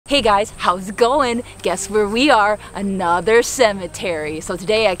Hey guys, how's it going? Guess where we are? Another cemetery. So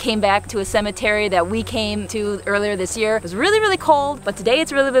today I came back to a cemetery that we came to earlier this year. It was really cold, but today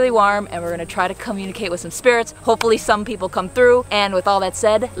it's really warm and we're gonna try to communicate with some spirits. Hopefully some people come through. And with all that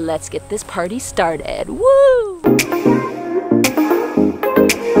said, let's get this party started. Woo!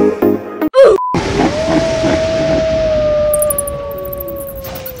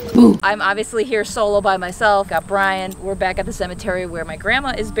 I'm obviously here solo by myself. Got Brian. We're back at the cemetery where my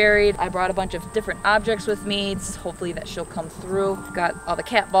grandma is buried. I brought a bunch of different objects with me. Hopefully that she'll come through. Got all the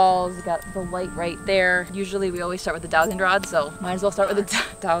cat balls, got the light right there. Usually we always start with the dowsing rods, so might as well start with the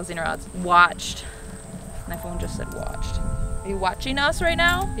dowsing rods. Watched. My phone just said watched. Are you watching us right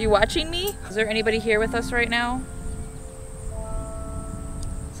now? Are you watching me? Is there anybody here with us right now?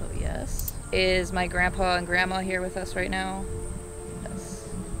 So yes. Is my grandpa and grandma here with us right now?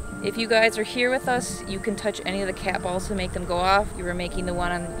 If you guys are here with us, you can touch any of the cat balls to make them go off. You were making the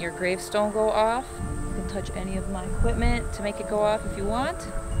one on your gravestone go off. You can touch any of my equipment to make it go off if you want.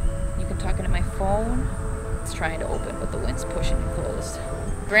 You can talk into my phone. It's trying to open, but the wind's pushing it closed.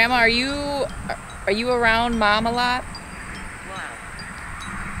 Grandma, are you around Mom a lot? Wow.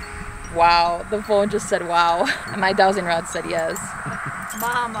 Wow, the phone just said wow. My dowsing rod said yes.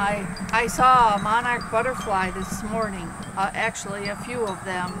 Mom, I saw a monarch butterfly this morning. Actually, a few of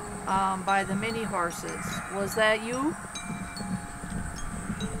them by the mini horses. Was that you?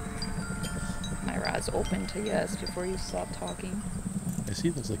 My rod's open to yes before you stop talking. I see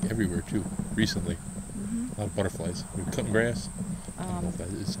those like everywhere too, recently. A lot of butterflies. We're cutting grass. I don't know if that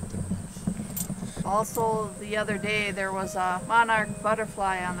is something or not. Also, the other day there was a monarch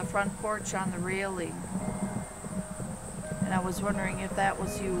butterfly on the front porch on the railing. And I was wondering if that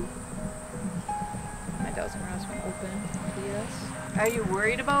was you. My dowsing rod's been open to yes. Are you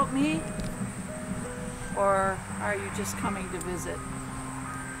worried about me? Or are you just coming to visit?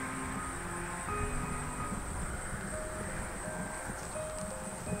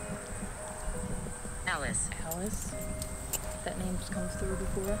 Alice. Alice? That name's come through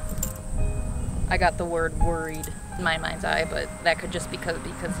before. I got the word worried in my mind's eye, but that could just because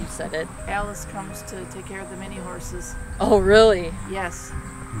you said it. Alice comes to take care of the mini horses. Oh, really? Yes.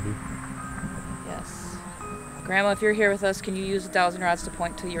 Yes. Grandma, if you're here with us, can you use the dowsing rods to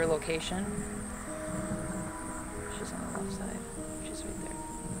point to your location? She's on the left side. She's right there.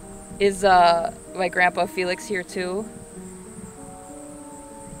 Is my grandpa Felix here too?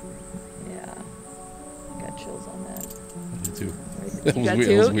 Yeah. Got chills on that. I did too. You got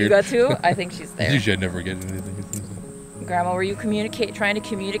two? You got two? I think she's there. Usually I never get anything. Grandma, were you trying to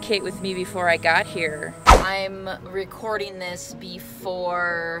communicate with me before I got here? I'm recording this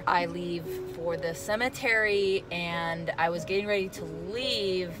before I leave for the cemetery, and I was getting ready to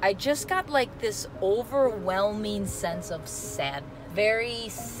leave. I just got like this overwhelming sense of sadness. Very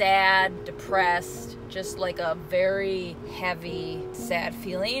sad, depressed, just like a very heavy, sad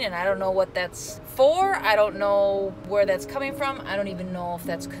feeling, and I don't know what that's for. I don't know where that's coming from. I don't even know if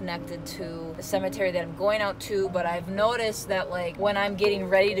that's connected to the cemetery that I'm going out to, but I've noticed that like when I'm getting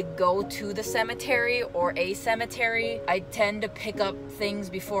ready to go to the cemetery or a cemetery, I tend to pick up things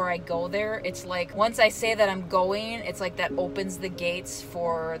before I go there. It's like once I say that I'm going, it's like that opens the gates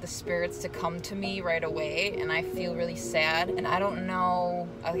for the spirits to come to me right away, and I feel really sad, and I don't know,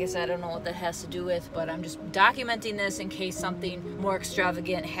 I guess I don't know what that has to do with, but I'm just documenting this in case something more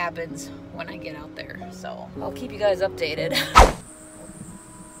extravagant happens when I get out there. So I'll keep you guys updated.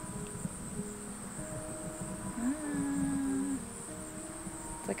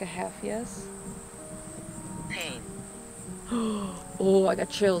 It's like a half yes. Pain. Oh, I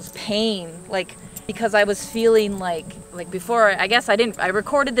got chills. Pain. Like, because I was feeling like before, I guess I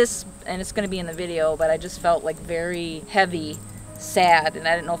recorded this and it's going to be in the video, but I just felt like very heavy, sad, and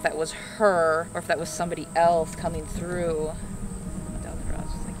I didn't know if that was her or if that was somebody else coming through. The dowsing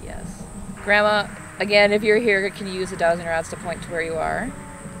rods was like yes. Grandma, again, if you're here, can you use the dowsing rods to point to where you are?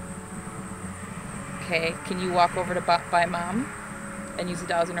 Okay, can you walk over to by Mom and use the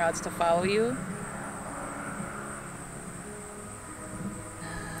dowsing rods to follow you?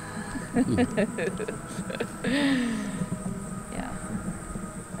 Yeah.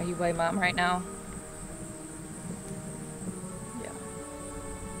 Are you by Mom right now?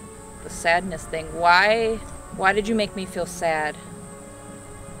 The sadness thing. Why did you make me feel sad?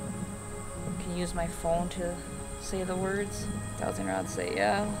 Can you use my phone to say the words? Dowsing rods say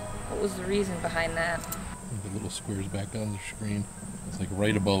yeah. What was the reason behind that? The little squares back on the screen. It's like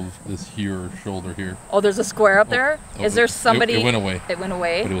right above this here shoulder here. Oh, there's a square up there? Is there somebody? It went away. It went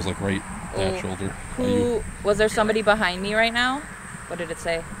away? But it was like right that shoulder. Was there somebody behind me right now? What did it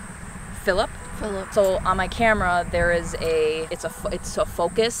say? Philip? Philip. So on my camera there is it's a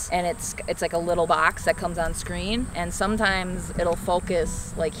focus, and it's like a little box that comes on screen, and sometimes it'll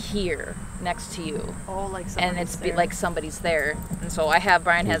focus like here next to you. Oh, like somebody's And it's there. like somebody's there. And so I have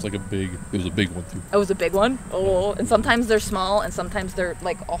Brian It has was like it was a big one too. it was a big one. Oh, and sometimes they're small, and sometimes they're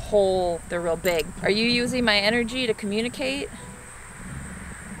like a whole. They're real big. Are you using my energy to communicate?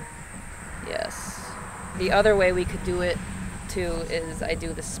 Yes. The other way we could do it too is I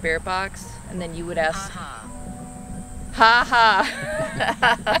do the spirit box, and then you would ask, ha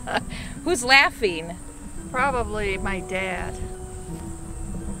ha. Who's laughing? Probably my dad.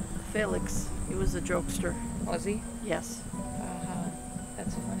 Felix. He was a jokester. Was he? Yes.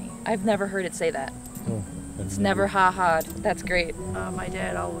 That's funny. I've never heard it say that. Oh, It's never ha ha. That's great. My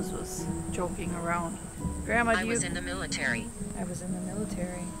dad always was joking around. Grandma, I was in the military. I was in the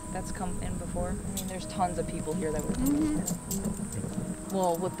military. That's come in before. I mean, there's tons of people here that were in the military.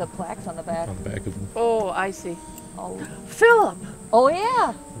 Well, with the plaques on the back. on the back of them. Oh, I see. Oh, Philip! oh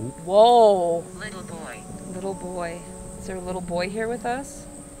yeah. Whoa. Little boy. Little boy. Is there a little boy here with us?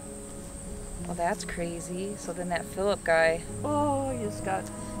 Well, that's crazy. So then that Philip guy. Oh, you just got,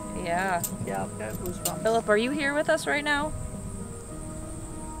 Yeah. yeah, got goosebumps. Philip, are you here with us right now?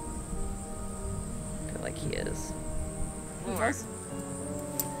 I feel like he is. Warm.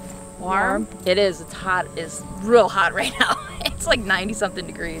 Warm? It is. It's hot. It's real hot right now. It's like 90 something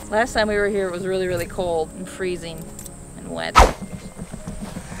degrees. Last time we were here, it was really, really cold and freezing and wet.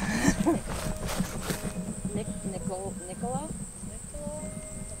 Nicola?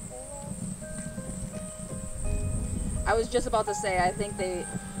 I was just about to say, I think they...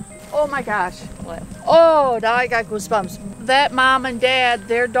 Oh my gosh. What? Oh, now I got goosebumps. That mom and dad,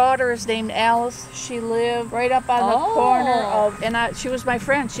 their daughter is named Alice. She lived right up on the Oh. corner of, and she was my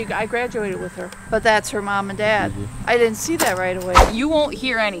friend. I graduated with her. But that's her mom and dad. I didn't see that right away. You won't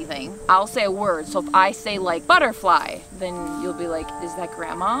hear anything. I'll say a word. So if I say like butterfly, then you'll be like, is that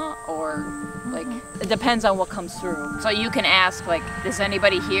grandma? Or like, it depends on what comes through. So you can ask like, is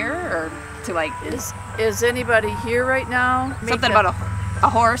anybody here? Or to like, Is anybody here right now? something about a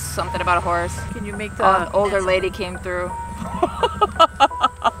horse, something about a horse. Can you make An the older lady came through.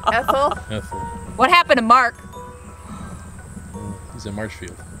 Ethel? Ethel. What happened to Mark? He's in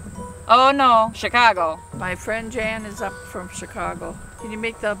Marshfield. Oh no, Chicago. My friend Jan is up from Chicago. Can you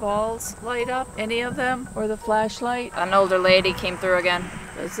make the balls light up? Any of them? Or the flashlight? An older lady came through again.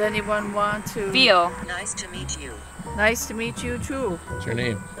 Does anyone want to? Feel. Nice to meet you. Nice to meet you too. What's your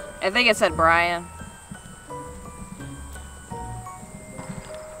name? I think it said Brian.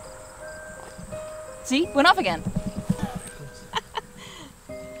 See? Went off again.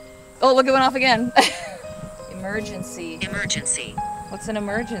 Oh, look, it went off again. Emergency. Emergency. What's an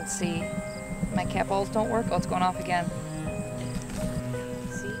emergency? My cat balls don't work? Oh, it's going off again.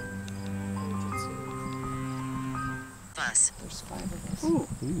 See? Emergency. Bus. There's 5 of us.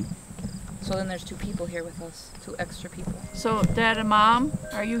 Ooh. So then there's 2 people here with us. 2 extra people. So, Dad and Mom,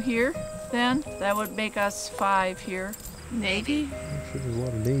 are you here then? That would make us 5 here. Navy? I'm sure there's a lot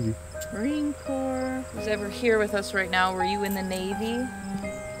of Navy. Marine Corps. Who's ever here with us right now? Were you in the Navy?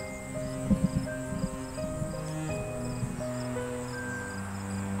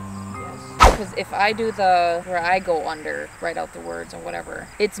 Because if I do where I go under, write out the words or whatever,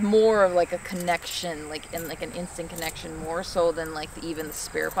 it's more of like a connection, like in like an instant connection, more so than like even the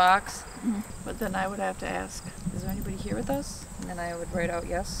spirit box. But then I would have to ask. Is there anybody here with us? And then I would write out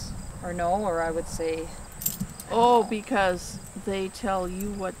yes or no, or I would say Oh, because they tell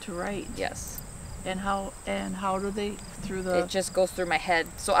you what to write. yes. And how do they through the It just goes through my head.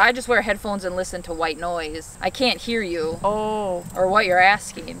 So I just wear headphones and listen to white noise. I can't hear you Oh, or what you're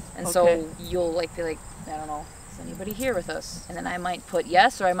asking. And Okay. so you'll like be like, I don't know, is anybody here with us? And then I might put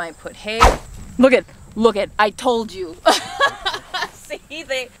yes or I might put hey. Look at, I told you. See,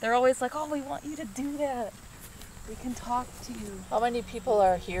 they're always like, oh, we want you to do that. We can talk to you. how many people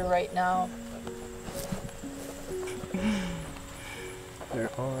are here right now?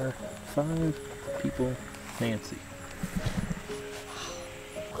 There are 5 people. Nancy.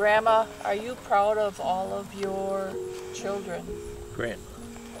 Grandma, are you proud of all of your children? Grant.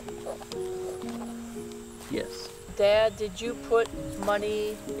 Yes. Dad, did you put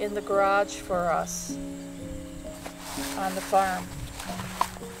money in the garage for us on the farm?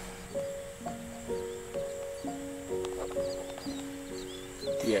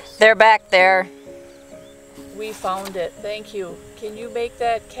 Yes. They're back there. We found it. Thank you. Can you make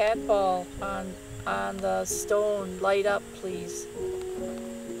that cat ball on the stone light up, please?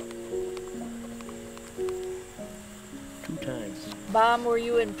 2 times. Mom, were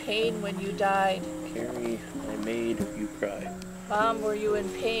you in pain when you died? Carrie, I made you cry. Mom, were you in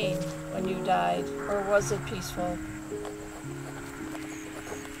pain? when you died, or was it peaceful?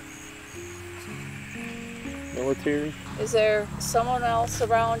 Military? Is there someone else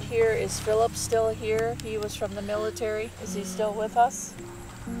around here? Is Philip still here? He was from the military. Is he still with us?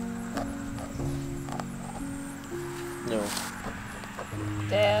 No.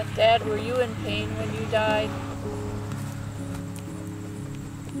 Dad, were you in pain when you died?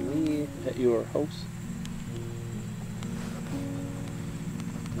 Me at your house?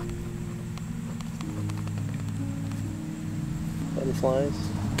 Butterflies?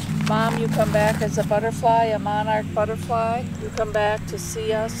 Mom, you come back as a butterfly, a monarch butterfly. You come back to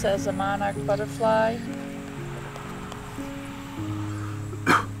see us as a monarch butterfly.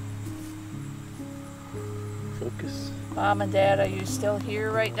 Focus. Mom and Dad, are you still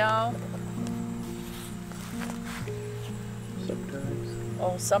here right now? Sometimes.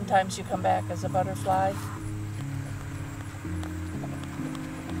 Oh, sometimes you come back as a butterfly.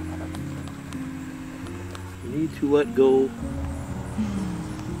 You need to let go.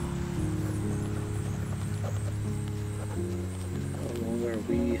 How long are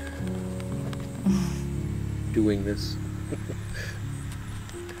we doing this?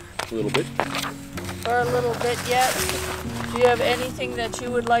 A little bit. For a little bit yet. Do you have anything that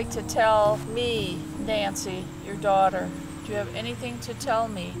you would like to tell me, Nancy, your daughter? Do you have anything to tell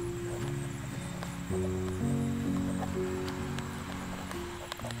me?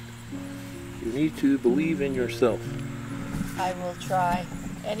 You need to believe in yourself. I will try.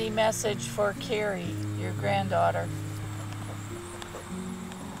 Any message for Carrie, your granddaughter?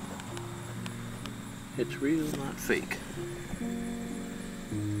 It's real, not fake.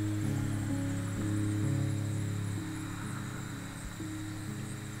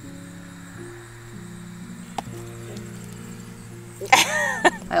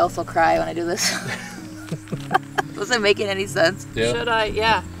 I also cry when I do this. Wasn't making any sense. Yeah. Should I?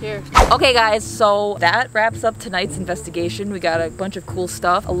 Yeah, here. Okay guys, so that wraps up tonight's investigation. We got a bunch of cool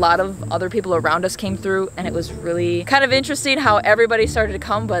stuff. A lot of other people around us came through and it was really kind of interesting how everybody started to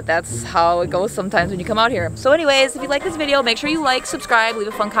come, but that's how it goes sometimes when you come out here. So anyways, if you like this video, make sure you like, subscribe, leave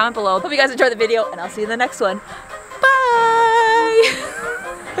a fun comment below. Hope you guys enjoyed the video and I'll see you in the next one.